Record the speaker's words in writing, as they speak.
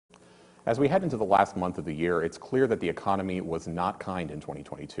As we head into the last month of the year, it's clear that the economy was not kind in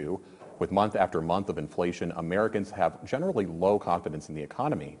 2022. With month after month of inflation, Americans have generally low confidence in the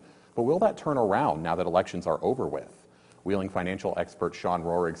economy. But will that turn around now that elections are over with? Wheeling financial expert Sean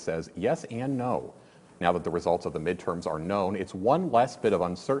Rohrig says yes and no. Now that the results of the midterms are known, it's one less bit of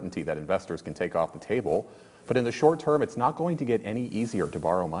uncertainty that investors can take off the table. But in the short term, it's not going to get any easier to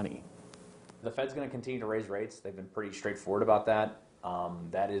borrow money. The Fed's going to continue to raise rates. They've been pretty straightforward about that.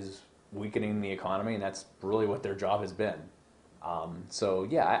 That is weakening the economy, and that's really what their job has been. So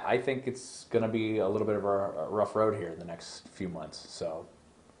yeah, I think it's going to be a little bit of a rough road here in the next few months. So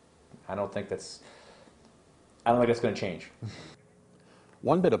I don't think that's going to change.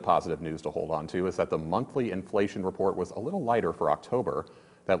 One bit of positive news to hold on to is that the monthly inflation report was a little lighter for October.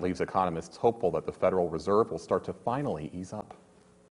 That leaves economists hopeful that the Federal Reserve will start to finally ease up.